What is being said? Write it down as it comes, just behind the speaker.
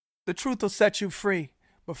The truth will set you free,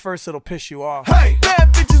 but first it'll piss you off. Hey, bad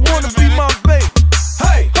bitches wanna be my babe.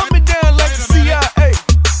 Hey, hunt me down like the CIA. Hey,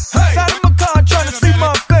 side of my car trying to see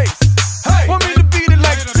my face. Hey, want me to beat it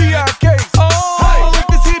like the TIKs. Oh, hey,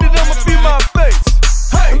 if it's heated, I'ma be my face.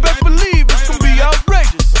 Hey, and best believe it's gonna be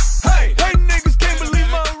outrageous. Hey, niggas can't believe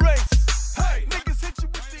my race. Hey, niggas hit you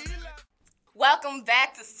with the Welcome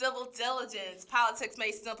back to Civil Diligence. Politics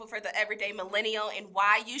made simple for the everyday millennial and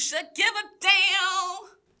why you should give a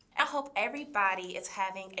damn. I hope everybody is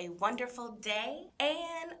having a wonderful day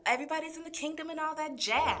and everybody's in the kingdom and all that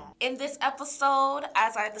jazz. In this episode,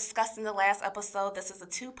 as I discussed in the last episode, this is a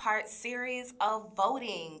two-part series of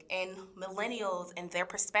voting and millennials and their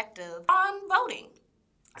perspective on voting.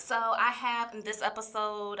 So I have in this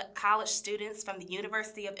episode college students from the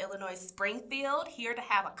University of Illinois Springfield here to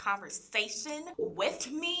have a conversation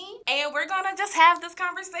with me. And we're going to just have this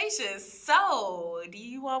conversation. So do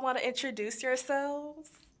you all want to introduce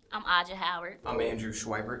yourselves? I'm Aja Howard. I'm Andrew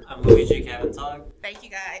Schweibert. I'm Luigi Cavantog. Thank you,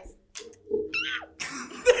 guys.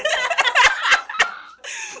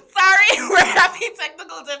 Sorry, we're having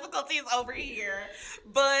technical difficulties over here.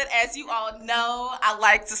 But as you all know, I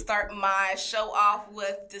like to start my show off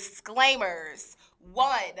with disclaimers. 1,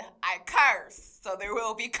 I curse, so there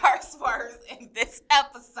will be curse words in this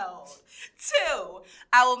episode. 2,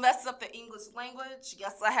 I will mess up the English language.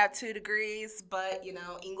 Yes, I have 2 degrees, but,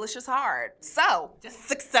 English is hard. So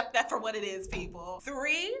just accept that for what it is, people.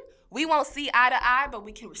 3, we won't see eye to eye, but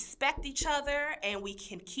we can respect each other, and we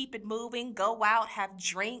can keep it moving, go out, have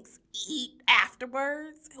drinks, eat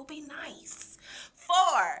afterwards. It'll be nice. 4,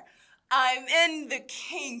 I'm in the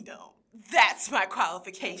kingdom. That's my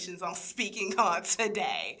qualifications I'm speaking on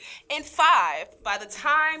today. And 5, by the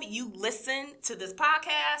time you listen to this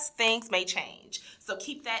podcast, things may change. So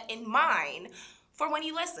keep that in mind for when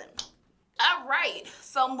you listen. All right,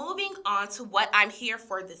 so moving on to what I'm here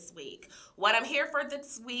for this week. What I'm here for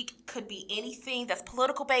this week could be anything that's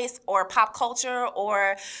political based or pop culture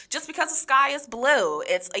or just because the sky is blue.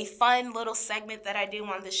 It's a fun little segment that I do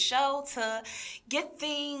on the show to get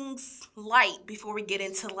things light before we get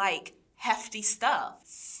into hefty stuff.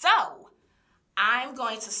 So I'm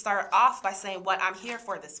going to start off by saying what I'm here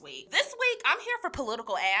for this week. This week, I'm here for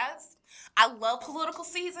political ads. I love political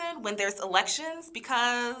season when there's elections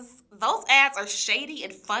because those ads are shady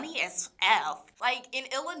and funny as F. Like in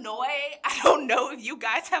Illinois, I don't know if you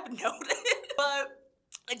guys have noticed, but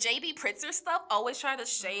J.B. Pritzker stuff always try to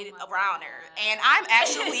shade around her. And I'm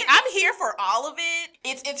here for all of it.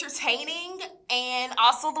 It's entertaining. And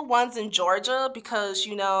also the ones in Georgia because,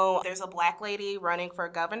 there's a black lady running for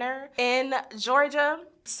governor in Georgia.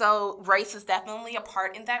 So race is definitely a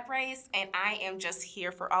part in that race. And I am just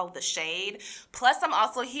here for all the shade. Plus, I'm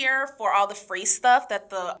also here for all the free stuff that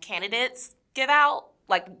the candidates give out.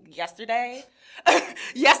 Like yesterday.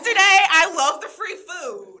 Yesterday, I love the free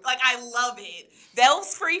food. I love it.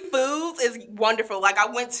 Those free foods is wonderful. I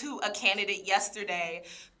went to a candidate yesterday,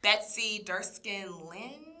 Betsy Durskin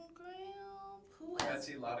Lindgren. Who is?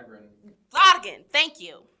 Betsy Lodegren. Lodegren, thank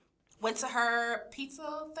you. Went to her pizza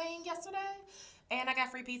thing yesterday, and I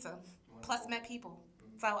got free pizza. Plus met people.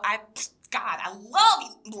 So I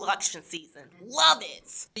love election season. Love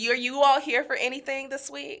it. Are you all here for anything this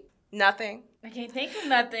week? Nothing? I can't think of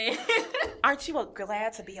nothing. Aren't you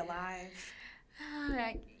glad to be alive?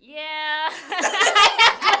 Yeah.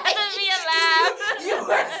 To be alive. You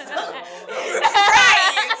are so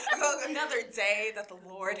right. Another day that the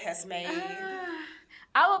Lord has made.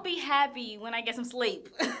 I will be happy when I get some sleep.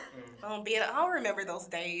 I'll remember those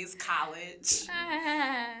days, college.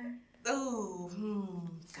 God.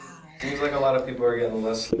 Seems like a lot of people are getting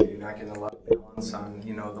less. You're not getting a lot of balance on,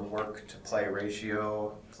 the work to play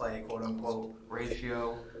ratio, quote unquote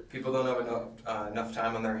ratio. People don't have enough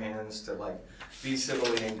time on their hands to be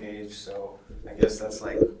civilly engaged. So I guess that's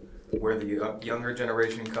where the younger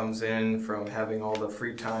generation comes in from having all the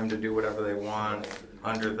free time to do whatever they want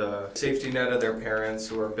under the safety net of their parents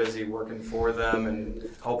who are busy working for them and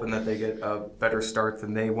hoping that they get a better start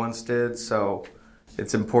than they once did. So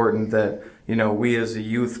it's important that, we as a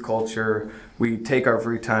youth culture, we take our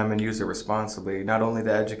free time and use it responsibly, not only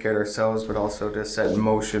to educate ourselves, but also to set in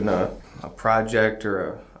motion a project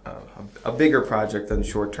or a bigger project than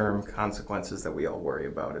short-term consequences that we all worry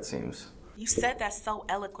about, it seems. You said that so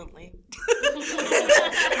eloquently.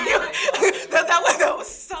 that was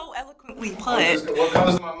so eloquently put. What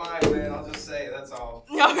comes to my mind, man, I'll just say, that's all.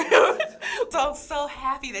 So I'm so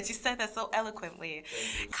happy that you said that so eloquently.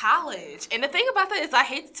 College. And the thing about that is I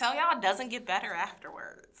hate to tell y'all, it doesn't get better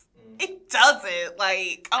afterwards. It doesn't.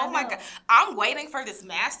 Like, oh my God. I'm waiting for this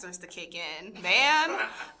master's to kick in, man.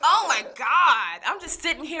 Oh my God. I'm just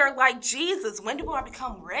sitting here like, Jesus, when do I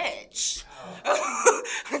become rich?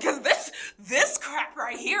 Because this crap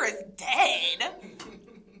right here is dead.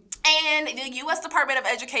 And the U.S. Department of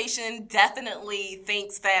Education definitely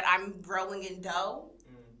thinks that I'm rolling in dough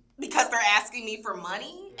because they're asking me for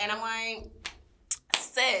money. And I'm like,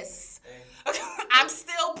 sis, I'm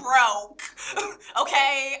still broke.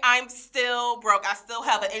 Okay? I'm still broke. I still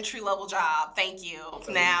have an entry-level job. Thank you.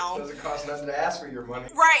 Now. It doesn't cost nothing to ask for your money.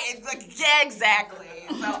 Right. It's like, yeah, exactly.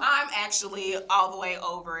 So I'm actually all the way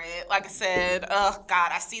over it. Like I said, oh,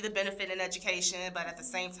 God, I see the benefit in education, but at the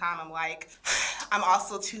same time, I'm like, I'm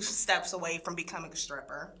also 2 steps away from becoming a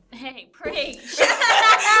stripper. Hey, preach.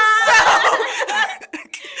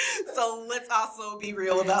 So let's also be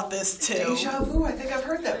real about this, too. Deja vu, I think I've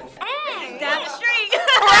heard that before. Down the street.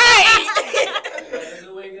 Right.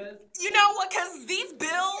 You know what? Because these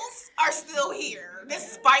bills are still here,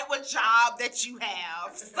 despite what job that you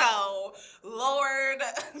have. So, Lord,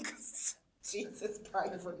 Jesus, pray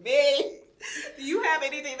for me. Do you have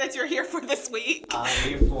anything that you're here for this week? I'm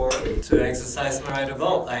here to exercise my right to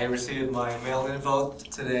vote. I received my mail-in vote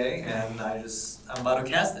today, and I'm about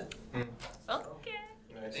to cast it. Okay.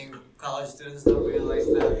 I think college students don't realize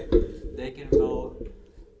that they can vote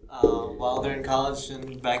while they're in college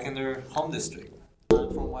and back in their home district.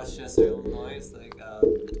 I'm from Westchester, Illinois. It's like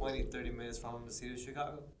 20-30 minutes from the city of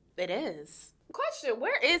Chicago. It is. Question,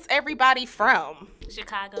 where is everybody from?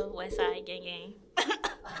 Chicago, West Side, gang.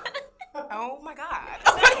 Oh my God.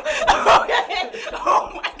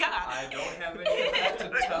 Oh my God. I don't have any of that to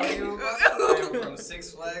tell you about. I am from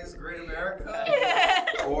Six Flags, Great America,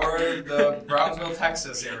 or the Brownsville,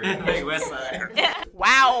 Texas area. Big West Side.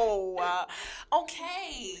 Wow.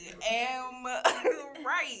 Okay.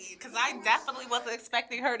 Right. Because I definitely wasn't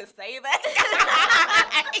expecting her to say that.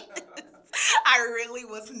 I really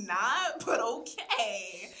was not, but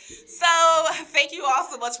okay. So thank you all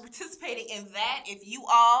so much for participating in that. If you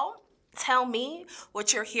all tell me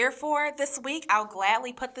what you're here for this week, I'll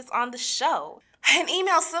gladly put this on the show. And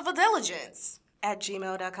email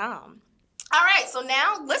civildiligence@gmail.com. All right, so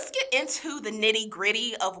now let's get into the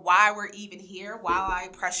nitty-gritty of why we're even here, while I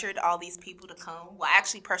pressured all these people to come. Well, I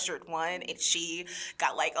actually pressured one, and she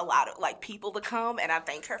got, like, a lot of, like, people to come, and I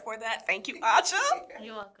thank her for that. Thank you, Acha.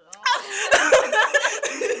 You're welcome.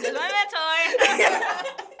 You're my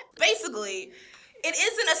mentor. Basically, it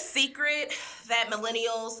isn't a secret that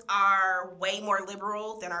millennials are way more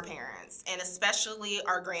liberal than our parents, and especially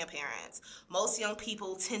our grandparents. Most young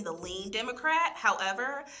people tend to lean Democrat.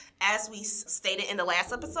 However, as we stated in the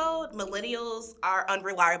last episode, millennials are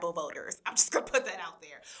unreliable voters. I'm just going to put that out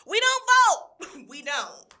there. We don't vote. We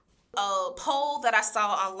don't. A poll that I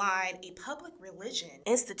saw online, a Public Religion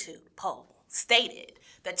Institute poll, stated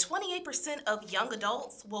that 28% of young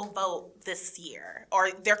adults will vote this year,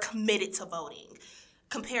 or they're committed to voting,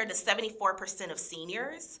 compared to 74% of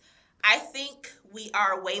seniors. I think we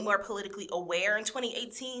are way more politically aware in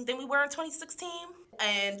 2018 than we were in 2016,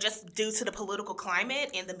 and just due to the political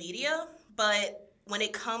climate and the media. But when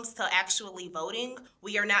it comes to actually voting,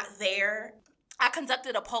 we are not there. I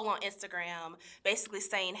conducted a poll on Instagram basically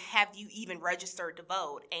saying, have you even registered to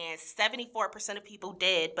vote? And 74% of people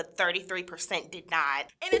did, but 33% did not.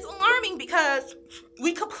 And it's alarming because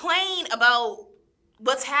we complain about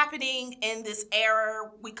what's happening in this era.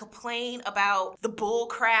 We complain about the bull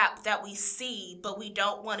crap that we see, but we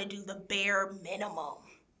don't want to do the bare minimum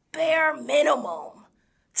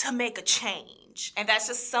to make a change. And that's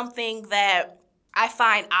just something that I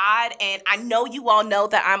find odd, and I know you all know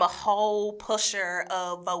that I'm a whole pusher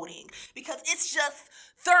of voting because it's just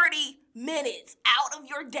 30 minutes out of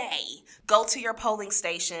your day. Go to your polling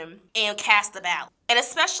station and cast a ballot. And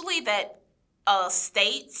especially that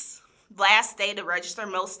states, last day to register,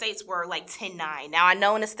 most states were like 10-9. Now, I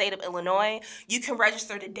know in the state of Illinois, you can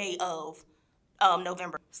register the day of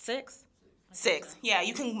November 6th? 6th. Yeah,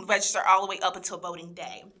 you can register all the way up until voting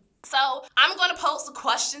day. So I'm going to pose a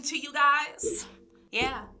question to you guys.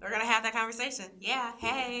 Yeah, we're going to have that conversation. Yeah,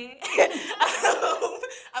 hey.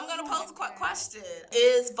 I'm going to pose a question.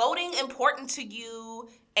 Is voting important to you,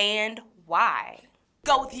 and why?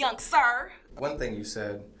 Go with young sir. One thing you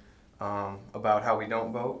said about how we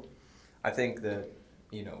don't vote, I think that,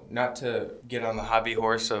 not to get on the hobby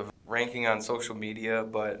horse of ranking on social media,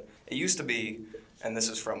 but it used to be, and this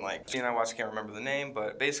is from I can't remember the name,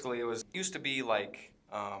 but basically it used to be like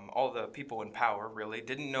all the people in power really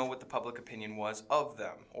didn't know what the public opinion was of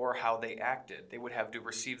them or how they acted. They would have to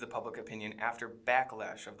receive the public opinion after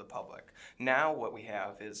backlash of the public. Now what we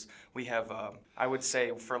have is I would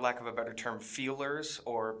say, for lack of a better term, feelers,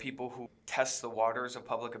 or people who test the waters of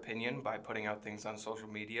public opinion by putting out things on social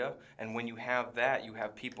media. And when you have that, you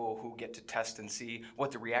have people who get to test and see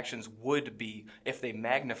what the reactions would be if they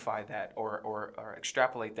magnify that or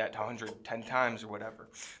extrapolate that to 110 times or whatever.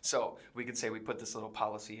 So we could say we put this little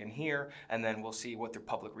policy in here, and then we'll see what their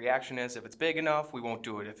public reaction is. If it's big enough, we won't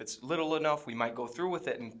do it. If it's little enough, we might go through with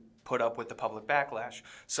it and put up with the public backlash.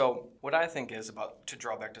 So what I think is, about to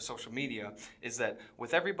draw back to social media, is that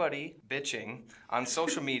with everybody bitching on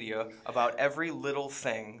social media about every little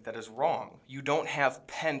thing that is wrong, you don't have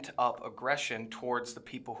pent up aggression towards the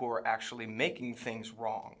people who are actually making things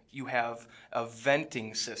wrong. You have a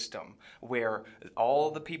venting system where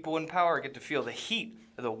all the people in power get to feel the heat,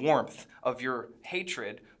 the warmth of your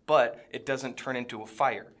hatred, but it doesn't turn into a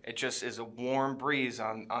fire. It just is a warm breeze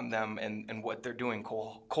on them and what they're doing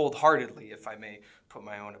cold-heartedly, if I may put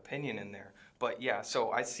my own opinion in there. But yeah,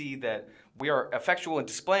 so I see that we are effectual in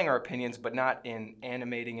displaying our opinions, but not in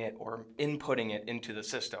animating it or inputting it into the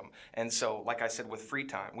system. And so, like I said, with free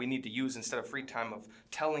time, we need to use, instead of free time of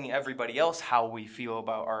telling everybody else how we feel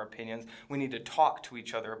about our opinions, we need to talk to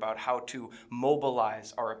each other about how to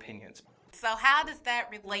mobilize our opinions. So how does that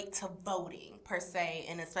relate to voting, per se,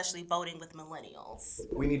 and especially voting with millennials?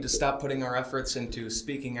 We need to stop putting our efforts into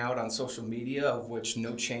speaking out on social media, of which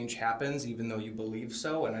no change happens, even though you believe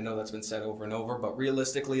so. And I know that's been said over and over, but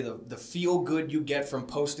realistically, the feel-good you get from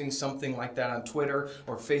posting something like that on Twitter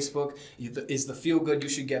or Facebook is the feel-good you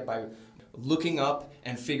should get by looking up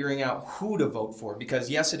and figuring out who to vote for. Because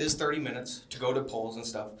yes, it is 30 minutes to go to polls and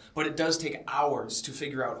stuff, but it does take hours to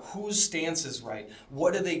figure out whose stance is right.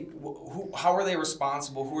 How are they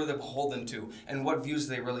responsible? Who are they beholden to? And what views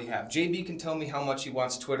do they really have? JB can tell me how much he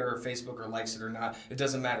wants Twitter or Facebook or likes it or not. It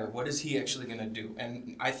doesn't matter. What is he actually going to do?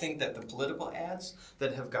 And I think that the political ads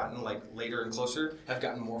that have gotten later and closer have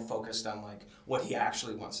gotten more focused on what he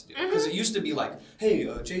actually wants to do. Because it used to be like, hey,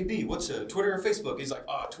 JB, what's Twitter or Facebook? He's like,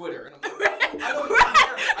 Twitter. And I'm like, I don't care.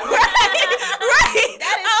 Right.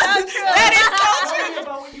 That is so true. That is so Tell true. me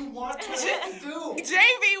about what you want Twitter to do.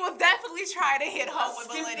 JB was definitely trying to hit home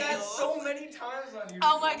with Skip that millennials. so many times on YouTube.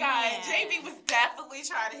 Oh my God, Man. JB was definitely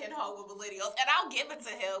trying to hit home with millennials, and I'll give it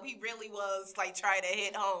to him. He really was trying to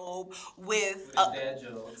hit home with dad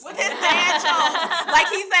jokes. with his dad jokes. Like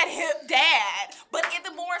he said, hip dad. But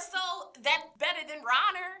even more so, that's better than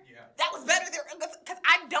Ronner. Yeah. That was better than, because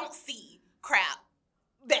I don't see crap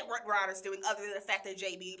that Ronner's doing other than the fact that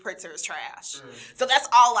JB Pritzker is trash. So that's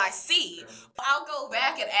all I see. I'll go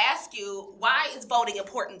back and ask you, why is voting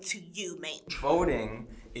important to you, mate? Voting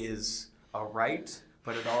is a right,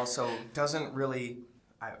 but it also doesn't really,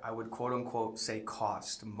 I would quote unquote say,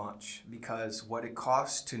 cost much, because what it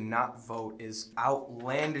costs to not vote is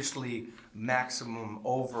outlandishly maximum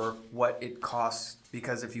over what it costs.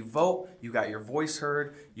 Because if you vote, you got your voice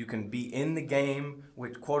heard, you can be in the game,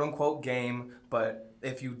 with quote unquote game, but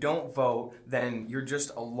if you don't vote, then you're just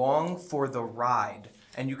along for the ride.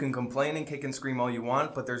 And you can complain and kick and scream all you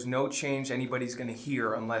want, but there's no change anybody's going to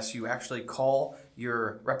hear unless you actually call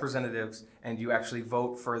your representatives and you actually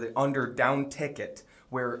vote for the down ticket,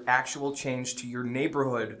 where actual change to your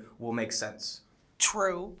neighborhood will make sense.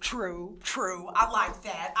 True. I like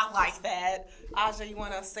that. Aja, you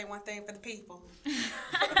want to say one thing for the people?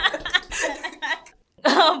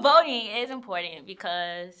 Voting is important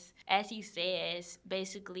because, as he says,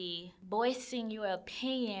 basically voicing your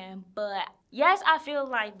opinion. But yes, I feel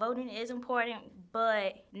like voting is important,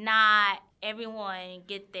 but not everyone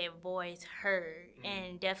get their voice heard.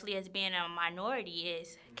 And definitely, as being a minority,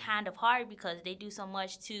 is kind of hard because they do so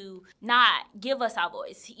much to not give us our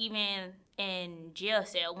voice. Even in jail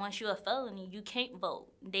cell, once you're a felony, you can't vote.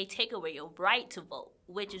 They take away your right to vote,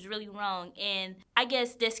 which is really wrong. And I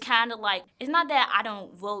guess this kind of it's not that I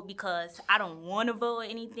don't vote because I don't want to vote or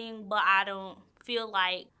anything, but I'm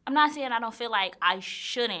not saying I don't feel like I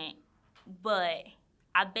shouldn't, but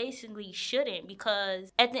I basically shouldn't,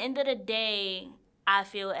 because at the end of the day, I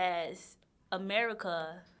feel as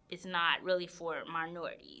America is not really for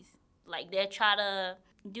minorities. They try to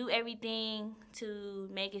do everything to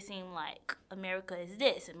make it seem like America is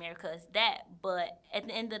this, America is that. But at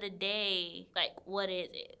the end of the day, what is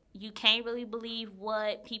it? You can't really believe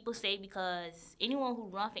what people say, because anyone who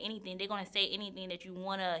runs for anything, they're going to say anything that you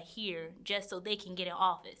want to hear just so they can get in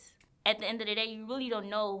office. At the end of the day, you really don't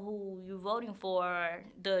know who you're voting for,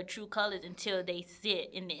 the true colors, until they sit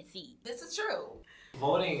in that seat. This is true.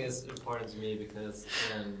 Voting is important to me because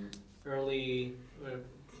in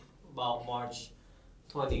about March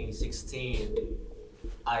 2016,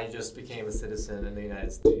 I just became a citizen in the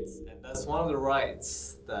United States. And that's one of the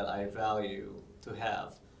rights that I value to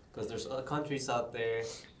have. Because there's other countries out there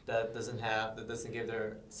that doesn't give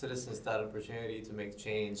their citizens that opportunity to make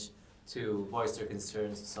change, to voice their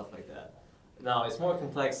concerns and stuff like that. Now, it's more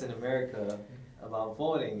complex in America about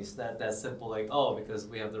voting. It's not that simple like, oh, because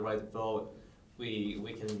we have the right to vote,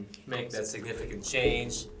 we can make that significant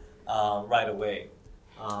change right away.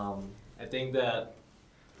 I think that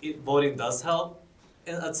voting does help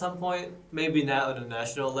at some point, maybe not at a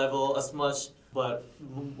national level as much, but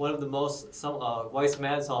one of the most, some wise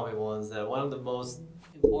man told me once that one of the most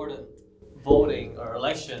important voting or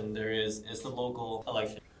election there is the local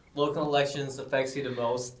election. Local elections affects you the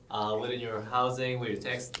most within your housing, with your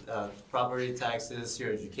tax, property taxes,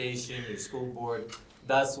 your education, your school board.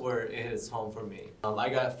 That's where it hits home for me.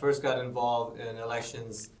 I first got involved in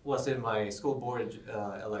elections was in my school board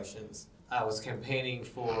elections. I was campaigning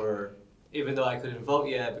for, even though I couldn't vote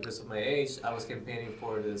yet because of my age, I was campaigning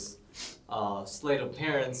for this slate of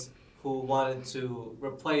parents who wanted to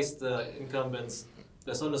replace the incumbents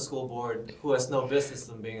that's on the school board who has no business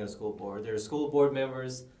in being on the school board. They're school board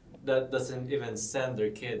members that doesn't even send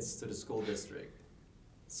their kids to the school district.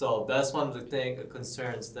 So that's one of the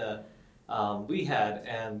concerns that we had,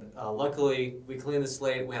 and luckily we cleaned the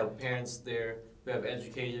slate. We have parents there, we have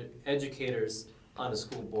educators on the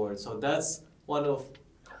school board. So that's one of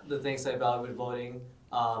the things I value with voting.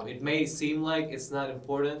 It may seem like it's not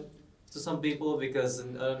important to some people because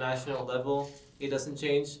on a national level it doesn't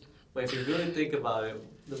change, but if you really think about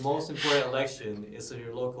it, the most important election is in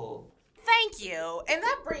your local. Thank you. And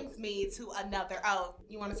that brings me to another. Oh,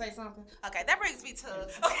 you want to say something? Okay, that brings me to.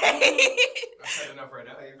 Okay. I said enough right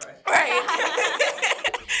now. You're fine. Right.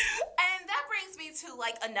 And that brings me to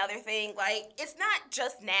like another thing. Like, it's not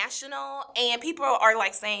just national, and people are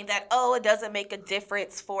like saying that, oh, it doesn't make a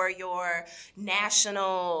difference for your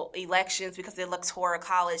national elections because the electoral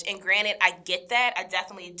college. And granted, I get that. I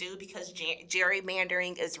definitely do, because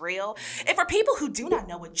gerrymandering is real. And for people who do not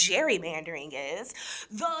know what gerrymandering is,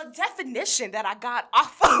 the definition that I got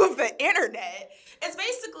off of the internet is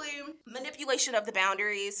basically manipulation of the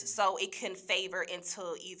boundaries so it can favor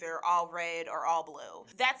into either all red or all blue.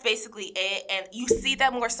 That's basically it. And you see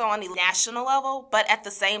that more so on the national level, but at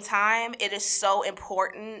the same time, it is so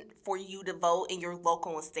important for you to vote in your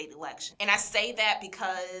local and state election. And I say that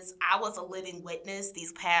because I was a living witness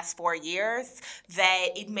these past 4 years that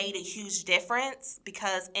it made a huge difference,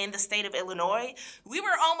 because in the state of Illinois, we were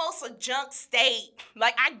almost a junk state.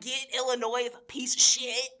 Like, I get Illinois is a piece of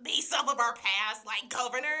shit based off of our past, like,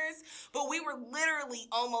 governors, but we were literally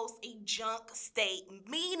almost a junk state,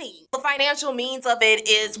 meaning the financial means of it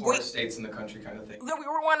is Poorest states in the country kind of thing. we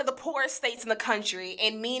were one of the poorest states in the country,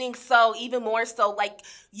 and meaning so even more so, like,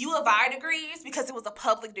 U of I degrees, because it was a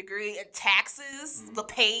public degree, and taxes the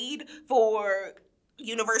paid for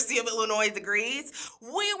University of Illinois degrees, we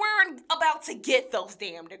weren't about to get those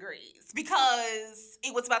damn degrees because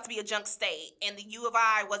it was about to be a junk state, and the U of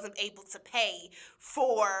I wasn't able to pay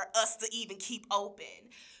for us to even keep open.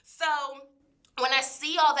 So when I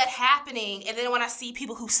see all that happening, and then when I see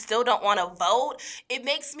people who still don't want to vote, it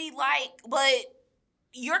makes me like, but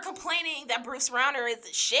you're complaining that Bruce Rauner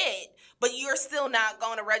isn't shit, but you're still not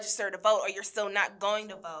going to register to vote, or you're still not going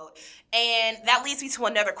to vote. And that leads me to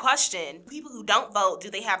another question. People who don't vote,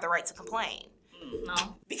 do they have the right to complain?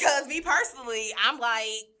 No. Because me personally, I'm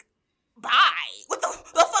like, bye. What the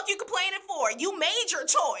fuck you complaining for? You made your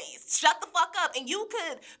choice. Shut the fuck up. And you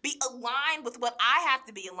could be aligned with what I have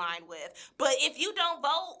to be aligned with. But if you don't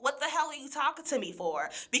vote, what the hell are you talking to me for?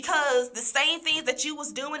 Because the same things that you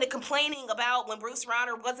was doing and complaining about when Bruce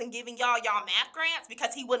Rauner wasn't giving y'all math grants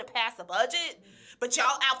because he wouldn't pass a budget, but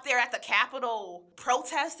y'all out there at the Capitol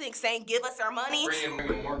protesting, saying, give us our money.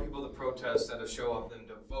 Bringing more people to protest than to show up than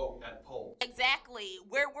to vote at polls. Exactly.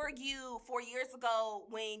 Where were you 4 years ago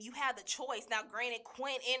when you had the choice? Now, granted,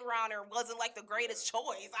 Quinn and Rauner wasn't like the greatest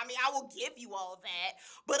choice. I mean, I will give you all that,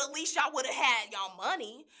 but at least y'all would have had y'all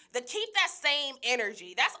money. To keep that same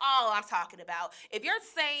energy, that's all I'm talking about. If you're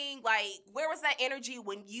saying, like, where was that energy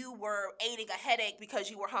when you were aiding a headache because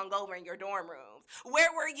you were hungover in your dorm rooms? Where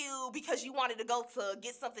were you because you wanted to go to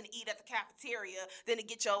get something to eat at the cafeteria than to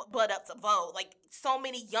get your butt up to vote? Like, so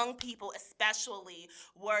many young people especially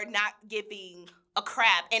were not giving a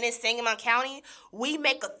crap. And in Sangamon County, we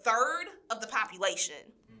make a third of the population.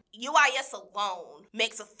 UIS alone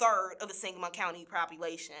makes a third of the Sangamon County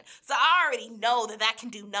population. So I already know that can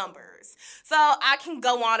do numbers. So I can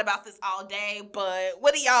go on about this all day, but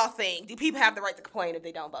what do y'all think? Do people have the right to complain if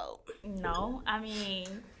they don't vote? No, I mean,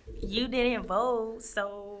 you didn't vote,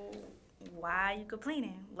 so why are you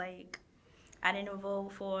complaining? Like, I didn't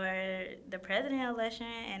vote for the president election,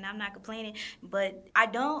 and I'm not complaining. But I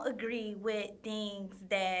don't agree with things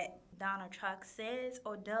that Donald Trump says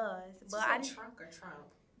or does. Did But you I say Trump or Trump?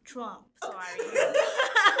 Trump. Sorry,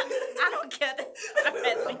 I don't care. The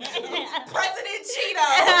president. President Cheeto.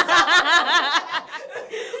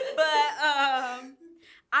 But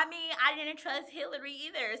I mean, I didn't trust Hillary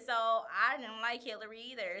either, so I didn't like Hillary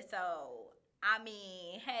either. So I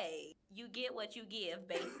mean, hey, you get what you give,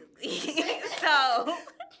 basically. So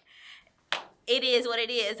it is what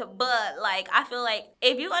it is. But like, I feel like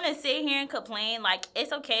if you're gonna sit here and complain, like,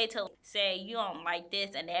 it's okay to say you don't like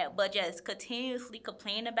this and that, but just continuously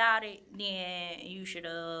complain about it, then you should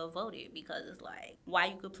have voted, because it's like, why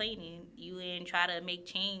you complaining? You didn't try to make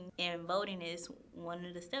change, and voting is one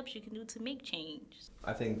of the steps you can do to make change.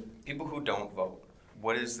 I think people who don't vote,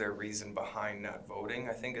 what is their reason behind not voting,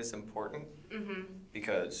 I think is important. Mm-hmm.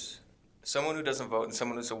 Because someone who doesn't vote and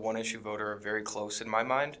someone who's a one-issue voter are very close in my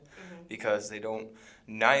mind, because they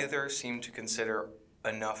neither seem to consider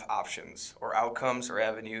enough options or outcomes or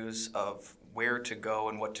avenues of where to go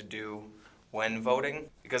and what to do when voting.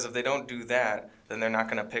 Because if they don't do that, then they're not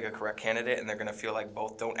going to pick a correct candidate, and they're going to feel like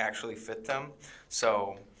both don't actually fit them.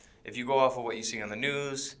 So if you go off of what you see on the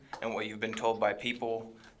news and what you've been told by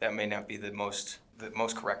people, that may not be the most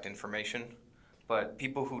correct information. But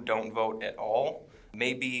people who don't vote at all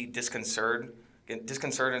may be disconcerted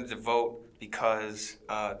to vote because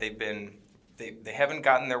they haven't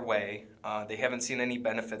gotten their way. They haven't seen any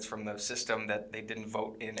benefits from the system that they didn't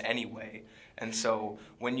vote in anyway. And so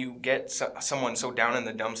when you get someone so down in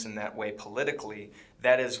the dumps in that way politically,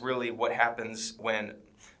 that is really what happens when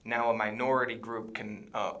now a minority group can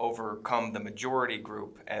overcome the majority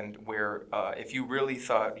group, and where if you really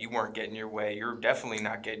thought you weren't getting your way, you're definitely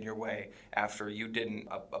not getting your way after you didn't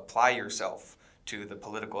apply yourself to the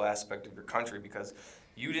political aspect of your country, because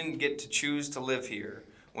you didn't get to choose to live here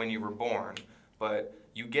when you were born, but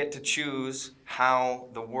you get to choose how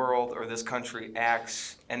the world or this country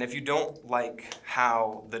acts. And if you don't like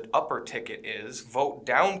how the upper ticket is, vote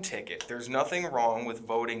down ticket. There's nothing wrong with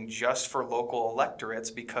voting just for local electorates,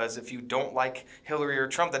 because if you don't like Hillary or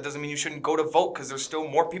Trump, that doesn't mean you shouldn't go to vote, because there's still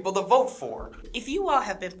more people to vote for. If you all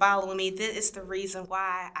have been following me, this is the reason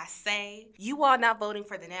why I say you all not voting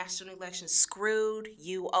for the national election screwed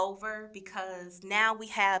you over, because now we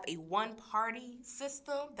have a one-party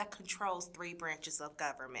system that controls 3 branches of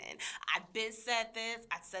government. I've been said this.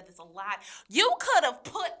 I said this a lot. You could have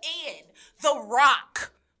put in The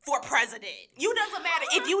Rock for president. You doesn't matter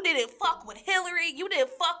if you didn't fuck with Hillary, you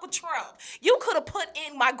didn't fuck with Trump. You could have put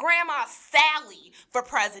in my grandma Sally for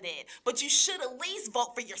president, but you should at least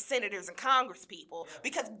vote for your senators and congresspeople,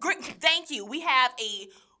 because thank you, we have a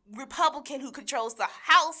Republican who controls the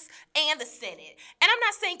House and the Senate. And I'm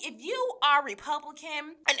not saying if you are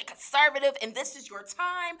Republican and a conservative and this is your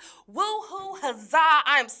time, woo-hoo, huzzah,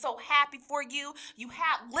 I am so happy for you. You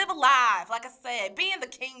live a life, like I said, be in the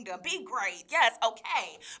kingdom, be great. Yes,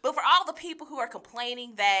 okay. But for all the people who are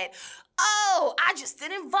complaining that, oh, I just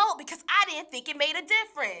didn't vote because I didn't think it made a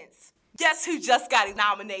difference. Guess who just got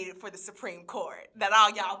nominated for the Supreme Court that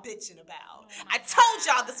all y'all bitching about? I told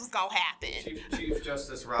y'all this was gonna happen. Chief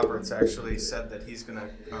Justice Roberts actually said that he's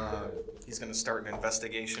gonna start an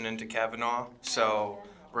investigation into Kavanaugh. So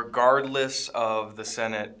regardless of the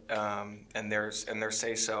Senate and their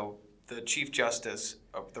say-so, the Chief Justice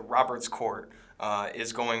of the Roberts Court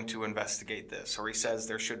is going to investigate this, or he says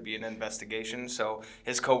there should be an investigation. So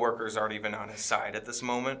his coworkers aren't even on his side at this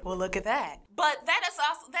moment. Well, look at that. But that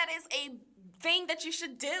is a thing that you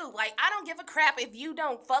should do. Like, I don't give a crap if you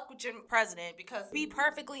don't fuck with your president, because to be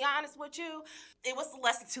perfectly honest with you, it was the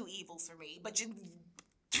lesser 2 evils for me. But you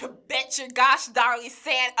bet your gosh darling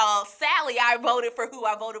Sally, I voted for who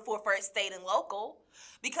I voted for state and local,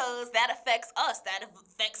 because that affects us. That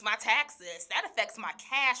affects my taxes. That affects my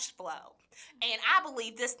cash flow. And I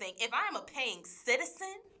believe this thing, if I'm a paying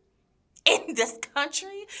citizen in this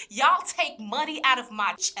country, y'all take money out of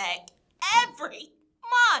my check every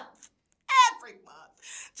month. Every month.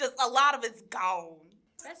 Just a lot of it's gone.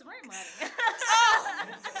 That's rent money.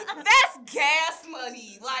 That's gas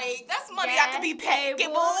money. Like, that's money I could be paying. Like,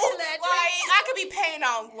 I could be paying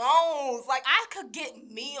on loans. Like, I could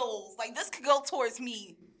get meals. Like, this could go towards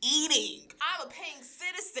me eating. I'm a paying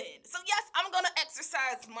citizen. So, yes, I'm going to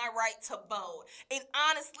exercise my right to vote. And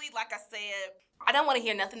honestly, like I said, I don't want to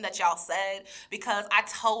hear nothing that y'all said, because I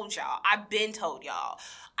told y'all. I've been told y'all.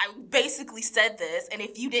 I basically said this, and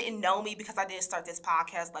if you didn't know me, because I didn't start this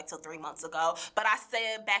podcast like till 3 months ago, but I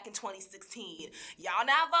said back in 2016, y'all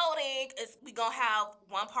not voting, we gonna have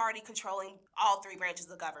one party controlling all 3 branches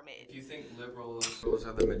of government. If you think liberals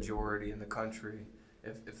are the majority in the country,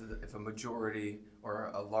 if a majority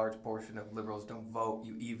or a large portion of liberals don't vote,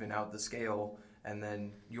 you even out the scale, and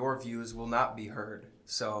then your views will not be heard.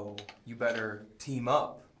 So you better team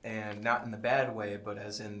up, and not in the bad way, but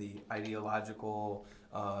as in the ideological,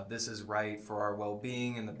 this is right for our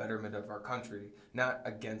well-being and the betterment of our country, not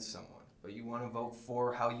against someone. But you want to vote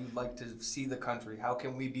for how you'd like to see the country. How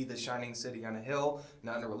can we be the shining city on a hill,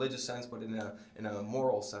 not in a religious sense, but in a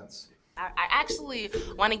moral sense? I actually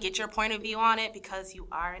want to get your point of view on it because you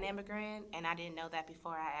are an immigrant, and I didn't know that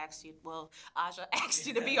before I asked you. Well, Aja asked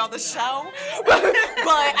you to be on the show, but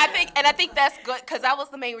I think that's good because that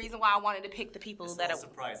was the main reason why I wanted to pick the people It's that all are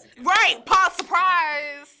surprising. right. Pause,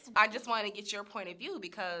 surprise! I just wanted to get your point of view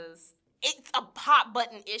because it's a hot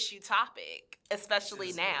button issue topic,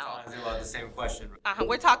 especially now. About the same question.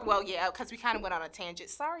 We're talking because we kind of went on a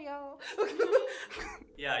tangent. Sorry, y'all.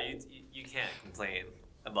 Yeah, you can't complain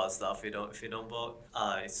about stuff if you don't vote.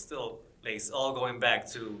 It's still like it's all going back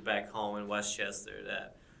home in Westchester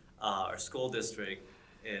that our school district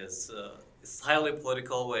is it's highly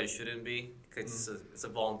political, where it shouldn't be because it's a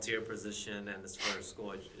volunteer position and it's for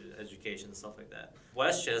school education and stuff like that.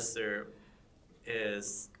 Westchester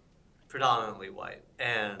is predominantly white,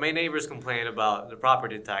 and my neighbors complain about the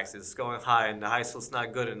property taxes going high and the high school's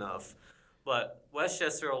not good enough. But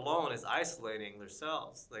Westchester alone is isolating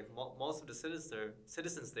themselves. Like most of the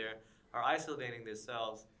citizens there are isolating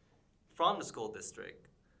themselves from the school district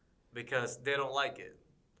because they don't like it.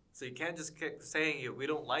 So you can't just keep saying we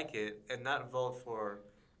don't like it and not vote for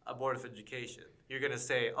a board of education. You're gonna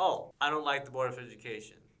say, oh, I don't like the board of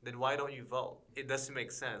education. Then why don't you vote? It doesn't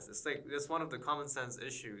make sense. It's one of the common sense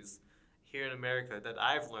issues here in America that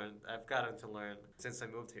I've gotten to learn since I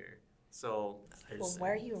moved here. So,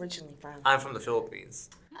 Where are you originally from? I'm from the Philippines,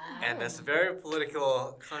 and that's a very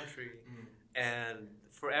political country. And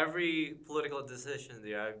for every political decision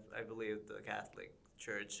there, I believe the Catholic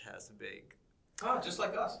Church has a big. Oh, just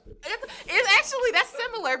like us. It's actually that's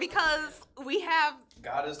similar because we have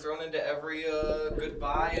God is thrown into every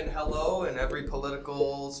goodbye and hello and every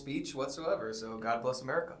political speech whatsoever. So God bless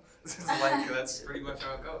America. That's pretty much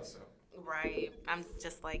how it goes. So. Right. I'm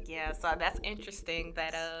just like, yeah, so that's interesting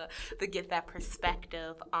that to get that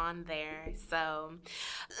perspective on there. So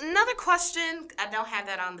another question, I don't have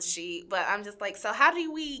that on the sheet, but I'm just like, so how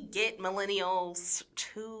do we get millennials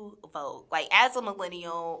to vote? Like as a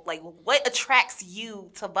millennial, like what attracts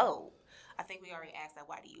you to vote? I think we already asked that,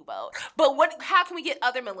 why do you vote? But how can we get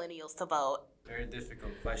other millennials to vote? Very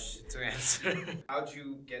difficult question to answer. How'd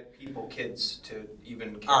you get kids to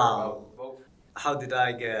even care about vote? How did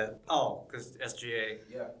I get? Oh, because SGA.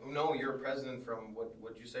 Yeah. No, you're a president from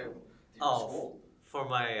what'd you say? Your school. For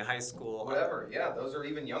my high school. Whatever. Yeah, those are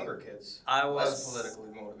even younger kids. I was less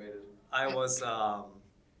politically motivated. I was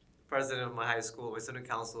president of my high school, my student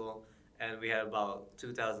council, and we had about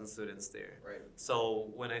 2,000 students there. Right. So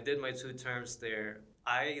when I did my 2 terms there,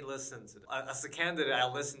 I listened to them. As a candidate, I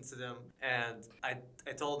listened to them, and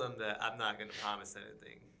I told them that I'm not going to promise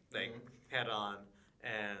anything, head on,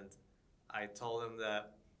 and I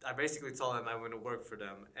basically told them I'm going to work for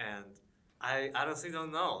them, and I honestly don't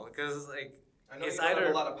know, because I know it's you either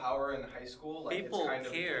have a lot of power in high school, people it's kind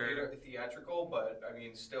care. of theatrical, but I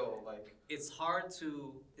mean still it's hard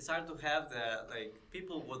to have that,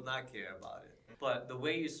 people would not care about it. But the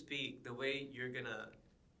way you speak, the way you're going to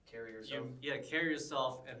carry yourself. Carry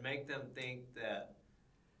yourself and make them think that,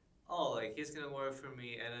 he's going to work for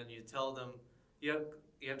me, and then you tell them you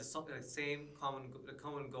have the same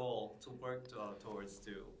common goal to work towards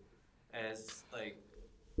too. And it's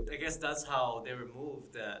I guess that's how they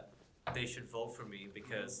removed that they should vote for me,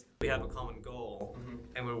 because we have a common goal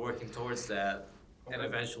and we're working towards that, and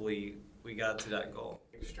eventually we got to that goal.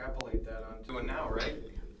 Extrapolate that onto it now, right?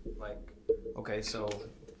 Okay, so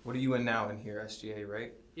what are you in now in here, SGA,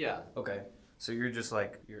 right? Yeah. Okay. So you're just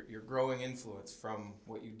you're growing influence from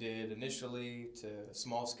what you did initially to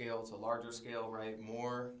small scale to larger scale, right?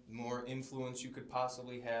 More influence you could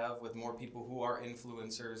possibly have with more people who are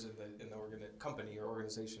influencers in the company or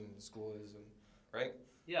organization the school is, right?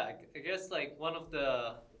 Yeah, I guess one of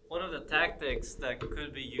the tactics that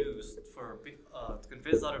could be used for to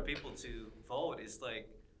convince other people to vote is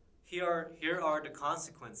here are the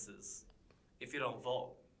consequences if you don't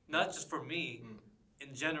vote. Not just for me,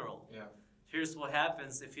 in general. Yeah. Here's what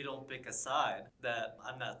happens if you don't pick a side. That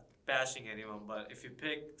I'm not bashing anyone, but if you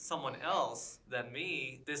pick someone else than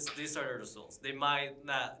me, these are the results. They're not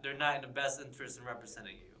in the best interest in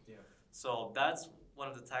representing you. Yeah. So that's one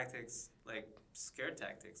of the tactics like scare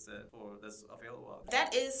tactics that's available out there.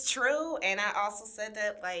 That is true, and I also said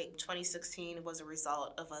that like 2016 was a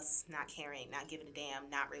result of us not caring, not giving a damn,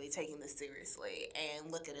 not really taking this seriously. And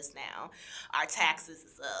look at us now, our taxes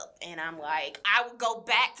is up, and I'm like, I would go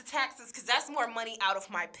back to taxes because that's more money out of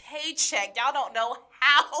my paycheck. Y'all don't know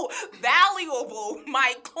how valuable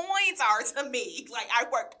my coins are to me. Like, I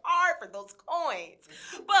worked hard for those coins.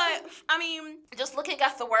 But I mean, just looking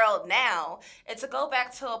at the world now, and to go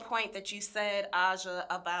back to a point that you said, Aja,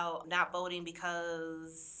 about not voting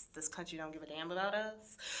because this country don't give a damn about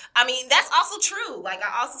us. I mean, that's also true. Like,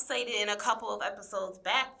 I also stated in a couple of episodes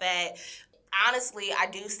back that, honestly, I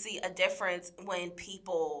do see a difference when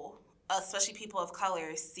people, especially people of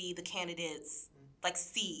color, see the candidates, like,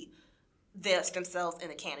 see themselves in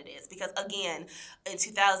the candidates. Because again, in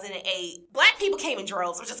 2008, black people came in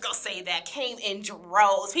droves. I'm just gonna say that, came in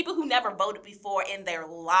droves. People who never voted before in their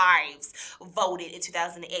lives voted in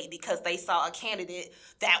 2008 because they saw a candidate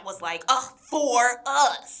that was like, for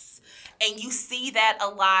us. And you see that a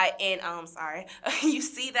lot in, you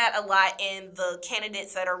see that a lot in the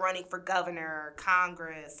candidates that are running for governor,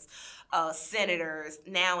 Congress, senators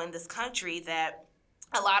now in this country, that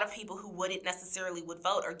a lot of people who wouldn't necessarily would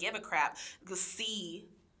vote or give a crap see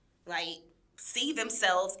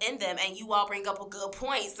themselves in them. And you all bring up a good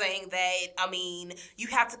point saying that, I mean, you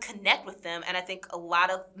have to connect with them. And I think a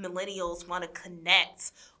lot of millennials want to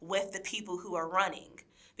connect with the people who are running.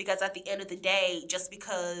 Because at the end of the day, just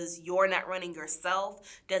because you're not running yourself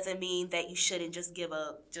doesn't mean that you shouldn't just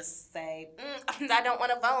say, I don't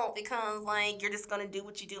want to vote because, like, you're just going to do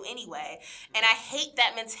what you do anyway. And I hate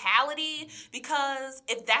that mentality, because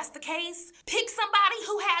if that's the case, pick somebody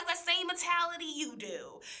who has the same mentality you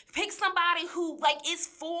do. Pick somebody who, like, is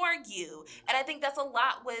for you. And I think that's a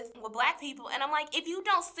lot with black people. And I'm like, if you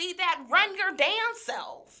don't see that, run your damn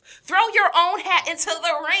self. Throw your own hat into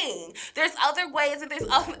the ring. There's other ways, and there's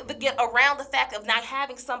to get around the fact of not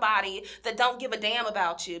having somebody that don't give a damn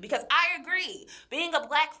about you. Because I agree, being a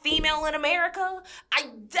black female in America,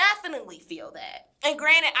 I definitely feel that. And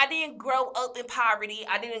granted, I didn't grow up in poverty.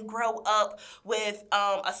 I didn't grow up with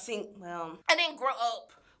I didn't grow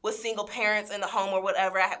up with single parents in the home or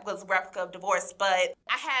whatever. I was a replica of divorce, but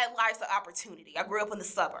I had lives of opportunity. I grew up in the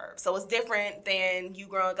suburbs, so it's different than you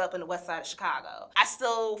growing up in the west side of Chicago. I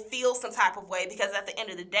still feel some type of way, because at the end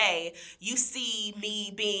of the day, you see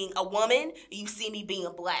me being a woman, you see me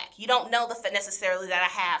being black. You don't know necessarily that I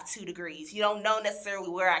have 2 degrees. You don't know necessarily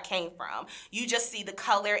where I came from. You just see the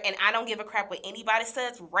color, and I don't give a crap what anybody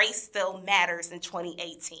says. Race still matters in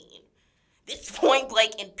 2018. It's point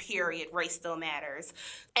blank and period, race still matters.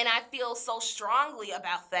 And I feel so strongly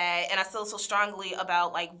about that, and I feel so strongly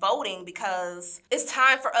about, like, voting, because it's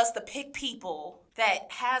time for us to pick people that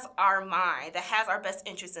has our mind, that has our best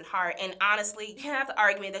interest in heart. And honestly, you can have the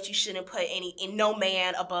argument that you shouldn't put no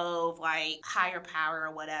man above, like, higher power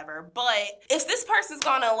or whatever. But if this person's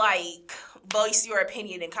gonna, like, voice your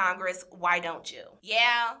opinion in Congress, why don't you?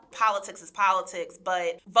 Yeah, politics is politics,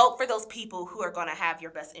 but vote for those people who are gonna have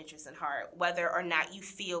your best interest in heart, whether or not you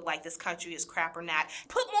feel like this country is crap or not.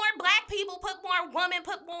 Put more black people, put more women,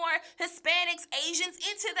 put more Hispanics, Asians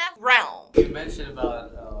into that realm. You mentioned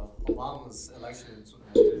about Obama's election in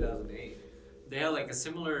 2008. They had like a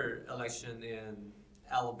similar election in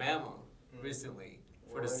Alabama recently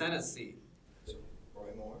for the Senate seat. Roy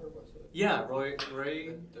Moore, or was it? Yeah, Roy.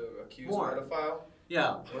 The accused Moore. pedophile?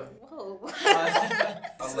 Yeah. Whoa.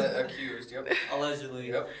 Accused, yep. Allegedly.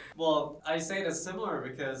 Yep. Well, I say that's similar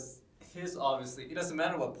because he's obviously, it doesn't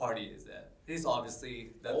matter what party he's at. He's obviously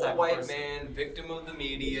that Old type white of person. man, victim of the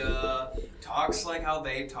media, talks like how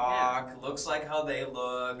they talk, looks like how they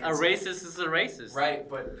look. A racist is a racist. Right,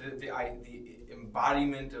 but the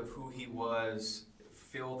embodiment of who he was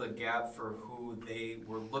filled a gap for who they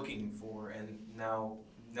were looking for. And now,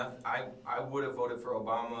 I would have voted for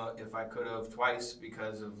Obama if I could have twice,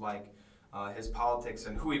 because of, like, his politics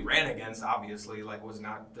and who he ran against, obviously, like, was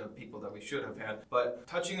not the people that we should have had. But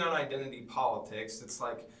touching on identity politics, it's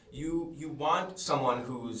like you want someone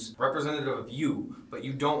who's representative of you, but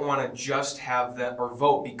you don't want to just have them or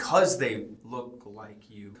vote because they look like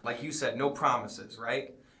you. Like you said, no promises,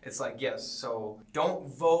 right? It's like, yes, so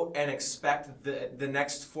don't vote and expect the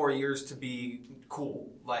next 4 years to be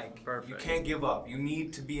cool. Like, Perfect. You can't give up. You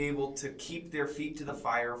need to be able to keep their feet to the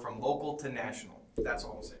fire from local to national. That's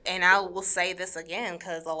all I'm saying. And I will say this again,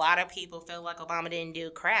 because a lot of people feel like Obama didn't do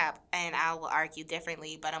crap, and I will argue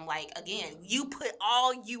differently. But I'm like, again, you put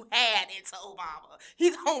all you had into Obama.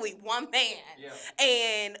 He's only one man. Yeah.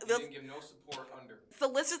 And You didn't give no support under. So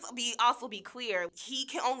let's just also be clear. He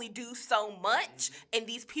can only do so much, and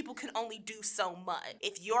these people can only do so much.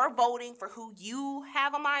 If you're voting for who you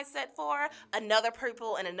have a mindset for, another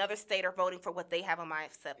people in another state are voting for what they have a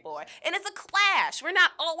mindset for. And it's a clash. We're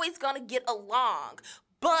not always going to get along.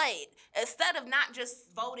 But instead of not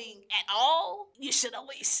just voting at all, you should at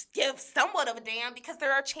least give somewhat of a damn, because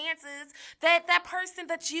there are chances that that person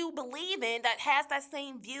that you believe in, that has that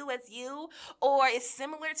same view as you or is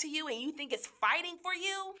similar to you and you think is fighting for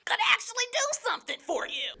you, could actually do something for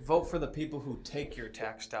you. Vote for the people who take your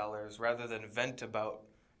tax dollars rather than vent about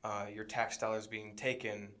your tax dollars being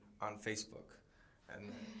taken on Facebook. And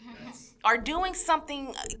Are doing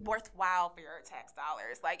something worthwhile for your tax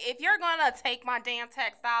dollars. Like, if you're gonna take my damn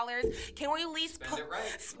tax dollars, can we at least spend it right.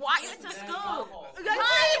 Why it's to school?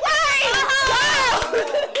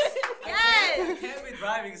 Yes. You can't be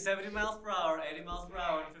driving 70 miles per hour, 80 miles per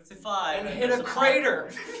hour, and 55. And hit a crater.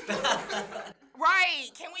 Right.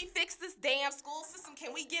 Can we fix this damn school system?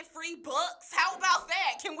 Can we get free books? How about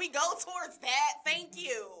that? Can we go towards that? Thank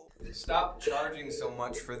you. Stop charging so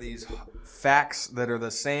much for these facts that are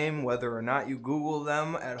the same whether or not you Google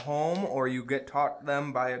them at home or you get taught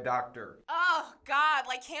them by a doctor. Oh, God.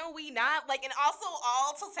 Like, can we not? Like, and also,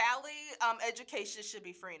 all totality, education should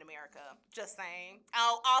be free in America. Just saying.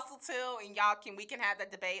 Also, too, and we can have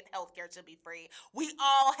that debate, healthcare should be free. We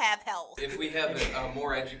all have health. If we have a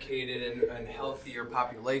more educated and healthier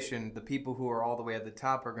population, the people who are all the way at the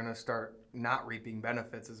top are going to start not reaping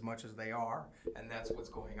benefits as much as they are. And that's what's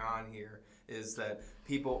going on here, is that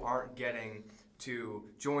people aren't getting to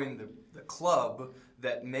join the club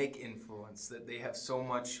that make influence, that they have so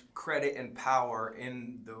much credit and power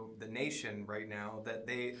in the nation right now that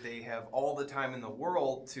they have all the time in the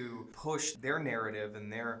world to push their narrative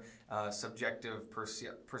and their subjective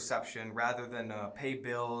perception rather than pay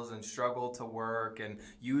bills and struggle to work and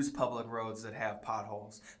use public roads that have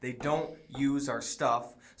potholes. They don't use our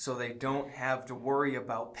stuff, so they don't have to worry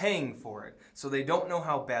about paying for it. So they don't know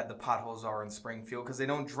how bad the potholes are in Springfield because they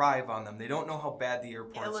don't drive on them. They don't know how bad the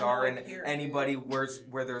airports are in anybody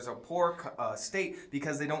where there's a poor state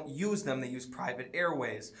because they don't use them. They use private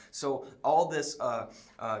airways. So all this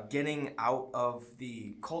getting out of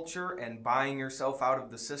the culture and buying yourself out of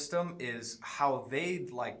the system is how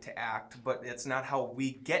they'd like to act, but it's not how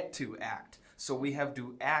we get to act. So we have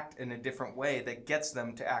to act in a different way that gets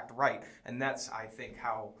them to act right. And that's, I think,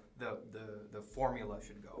 how the formula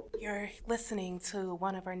should go. You're listening to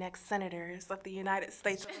one of our next senators of the United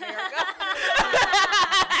States of America.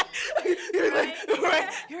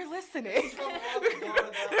 You're listening.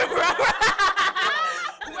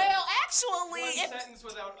 Well, actually, Sentence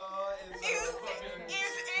without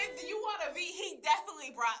if you want to be, he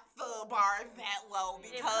definitely brought the bar that low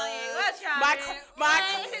because my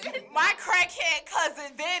crackhead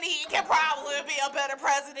cousin Vinny can probably be a better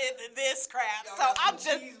president than this crap. So I'm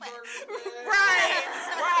just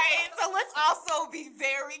right. So let's also be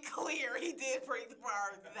very clear. He did bring the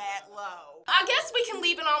bar that low. I guess we can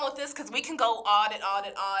leave it on with this because we can go on and on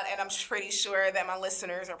and on, and I'm pretty sure that my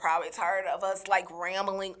listeners are probably tired of us like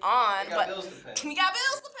rambling on. We got bills to pay. We got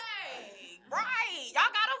bills to pay. Right.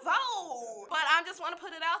 Y'all gotta vote. But I just want to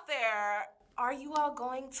put it out there. Are you all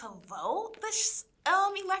going to vote this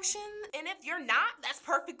election? And if you're not, that's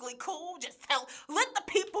perfectly cool. Just let the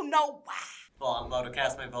people know why. Well, I'm about to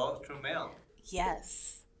cast my vote through mail.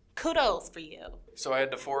 Yes. Kudos for you. So I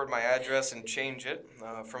had to forward my address and change it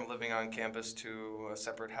from living on campus to a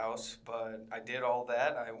separate house. But I did all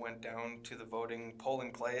that. I went down to the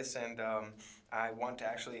polling place, and I want to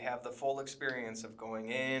actually have the full experience of going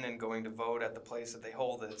in and going to vote at the place that they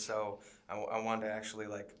hold it. So I want to actually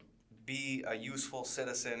be a useful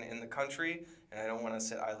citizen in the country, and I don't want to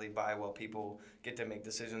sit idly by while people get to make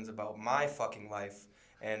decisions about my fucking life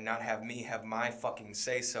and not have me have my fucking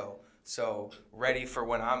say-so. So, ready for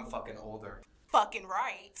when I'm fucking older. Fucking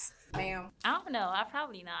right. Ma'am. I don't know. I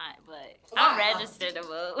probably not, but Why? I'm registered to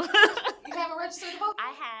vote. You haven't registered to vote?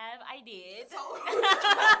 I did. But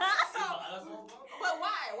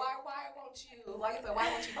why? Why won't you? Like I said, why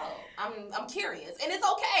won't you vote? I'm curious, and it's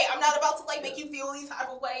okay. I'm not about to make you feel any type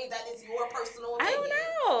of way. That is your personal opinion. I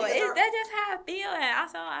don't know. That's just how I feel, and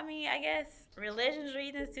also, I guess religious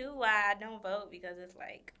reasons too why I don't vote, because it's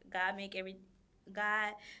like God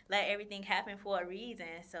let everything happen for a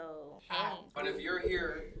reason. So, hey. But if you're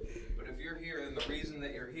here, and the reason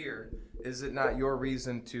that you're here, is it not your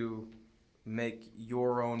reason to make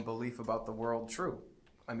your own belief about the world true?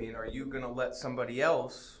 I mean, are you going to let somebody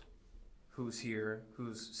else who's here,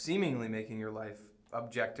 who's seemingly making your life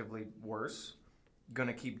objectively worse, going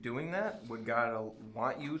to keep doing that? Would God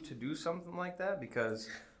want you to do something like that? Because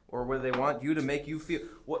or whether they want you to make you feel.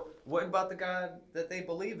 What about the God that they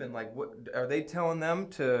believe in? Like, what are they telling them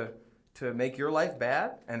to make your life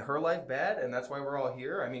bad and her life bad, and that's why we're all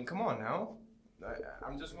here? I mean, come on now.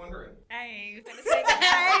 I'm just wondering. I ain't finna say that.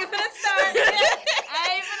 I ain't finna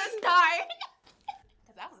start.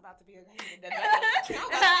 Because I was about to be a hated debate.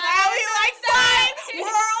 Now we like fine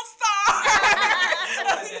world star.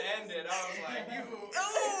 To end it, I was like, you.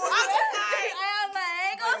 Ooh, I'm just like,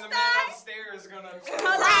 ain't And gonna the man start. upstairs gonna.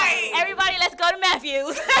 right. Everybody, let's go to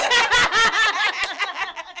Matthews.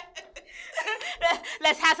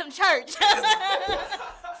 Let's have some church.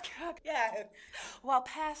 Yes. Well,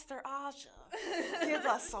 Pastor Aja gives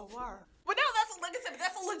us a word. But no, like I said,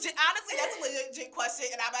 that's a legit, honestly, that's a legit question,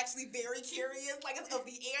 and I'm actually very curious, like, of the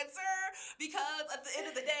answer, because at the end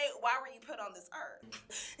of the day, why were you put on this earth?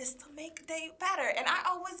 It's to make the day better, and I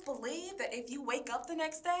always believe that if you wake up the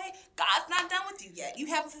next day, God's not done with you yet. You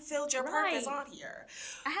haven't fulfilled your purpose on here.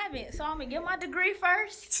 I haven't, so I'm gonna get my degree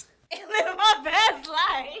first and live my best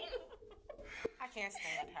life. I can't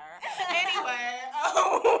stand her. Anyway,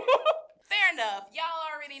 fair enough. Y'all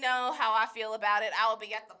already know how I feel about it. I will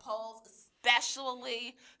be at the polls,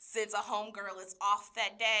 especially since a homegirl is off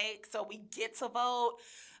that day, so we get to vote.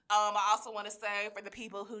 I also want to say, for the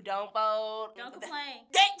people who don't vote, Don't complain.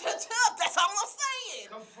 That's all I'm saying.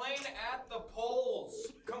 Complain at the polls.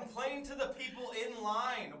 Complain to the people in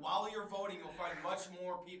line. While you're voting, you'll find much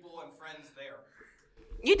more people and friends there.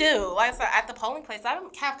 You do. Like I said, at the polling place, I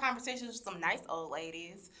have conversations with some nice old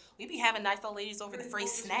ladies. We be having nice old ladies over the free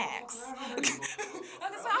snacks. I'm just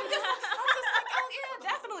like, oh yeah,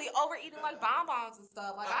 definitely overeating like bonbons and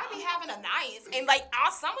stuff. Like, I be having a nice, and like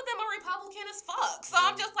some of them are Republican as fuck. So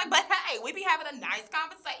I'm just like, but hey, we be having a nice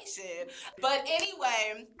conversation. But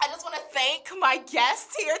anyway, I just want to thank my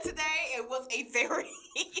guest here today. It was a very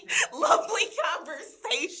lovely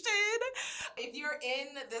conversation. If you're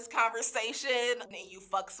in this conversation and you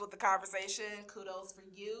fucks with the conversation, kudos for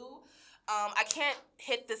you. I can't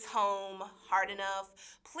hit this home hard enough.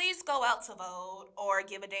 Please go out to vote or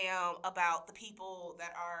give a damn about the people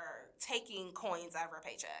that are taking coins out of our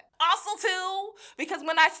paycheck. Also, too, because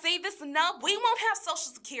when I say this enough, we won't have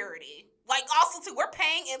Social Security. Like, also, too, we're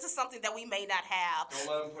paying into something that we may not have. Don't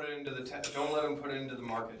let them put it into don't let them put it into the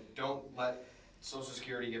market. Don't let Social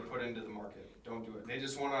Security get put into the market. Don't do it. They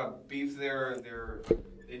just want to beef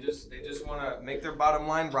they just want to make their bottom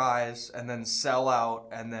line rise and then sell out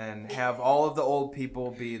and then have all of the old people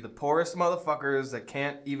be the poorest motherfuckers that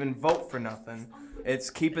can't even vote for nothing. It's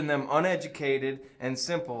keeping them uneducated and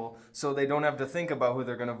simple so they don't have to think about who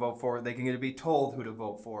they're going to vote for. They can be told who to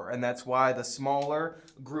vote for. And that's why the smaller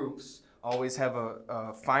groups always have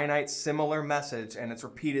a finite, similar message, and it's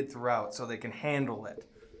repeated throughout so they can handle it.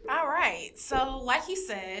 All right. So, like you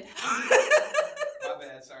said... My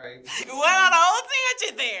bad, sorry. Went on a whole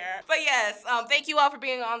tangent there. But yes, thank you all for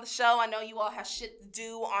being on the show. I know you all have shit to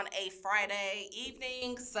do on a Friday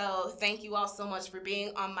evening, so thank you all so much for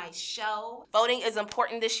being on my show. Voting is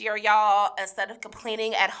important this year, y'all. Instead of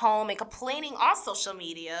complaining at home and complaining on social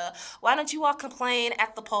media, why don't you all complain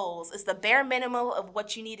at the polls? It's the bare minimum of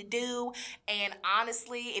what you need to do, and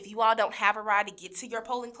honestly, if you all don't have a ride to get to your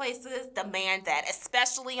polling places, demand that,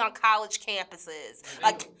 especially on college campuses.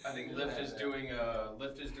 I think Lyft is doing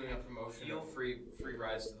a promotion of free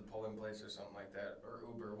rides to the polling place or something like that, or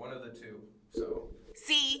Uber, one of the two. So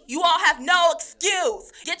see, you all have no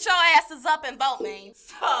excuse. Get your asses up and vote, man.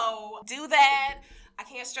 So do that. I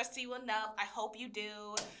can't stress to you enough. I hope you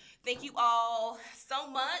do. Thank you all so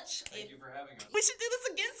much. Thank you for having us. We should do this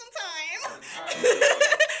again sometime.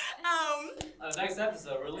 Next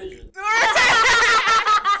episode, religion.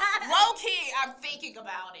 Low key, I'm thinking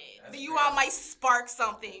about it. That's You great. all might spark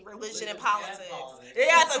something. Religion and politics. politics.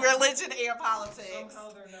 Yeah, it's a religion and politics.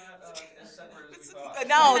 Somehow they're not as separate as we thought.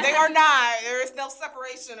 No, they are not. There is no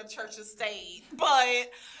separation of church and state.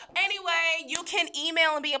 But anyway, you can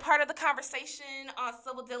email and be a part of the conversation on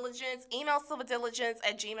Civil Diligence. Email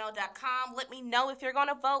civildiligence@gmail.com. Let me know if you're going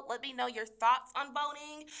to vote. Let me know your thoughts on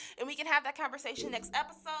voting, and we can have that conversation next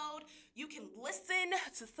episode. You can listen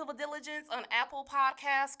to Civil Diligence on Apple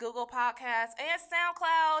Podcasts, Google Podcasts, and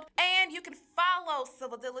SoundCloud. And you can follow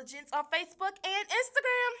Civil Diligence on Facebook and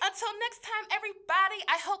Instagram. Until next time, everybody,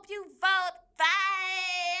 I hope you vote.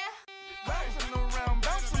 Bye. Bouncing around,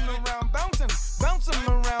 bouncing around, bouncing, bouncing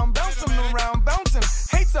around, bouncing around, bouncing.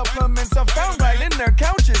 Hate supplements are found right in their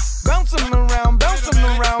couches. Bouncing around, bouncing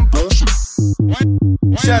around, bouncing.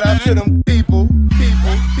 Shout out to them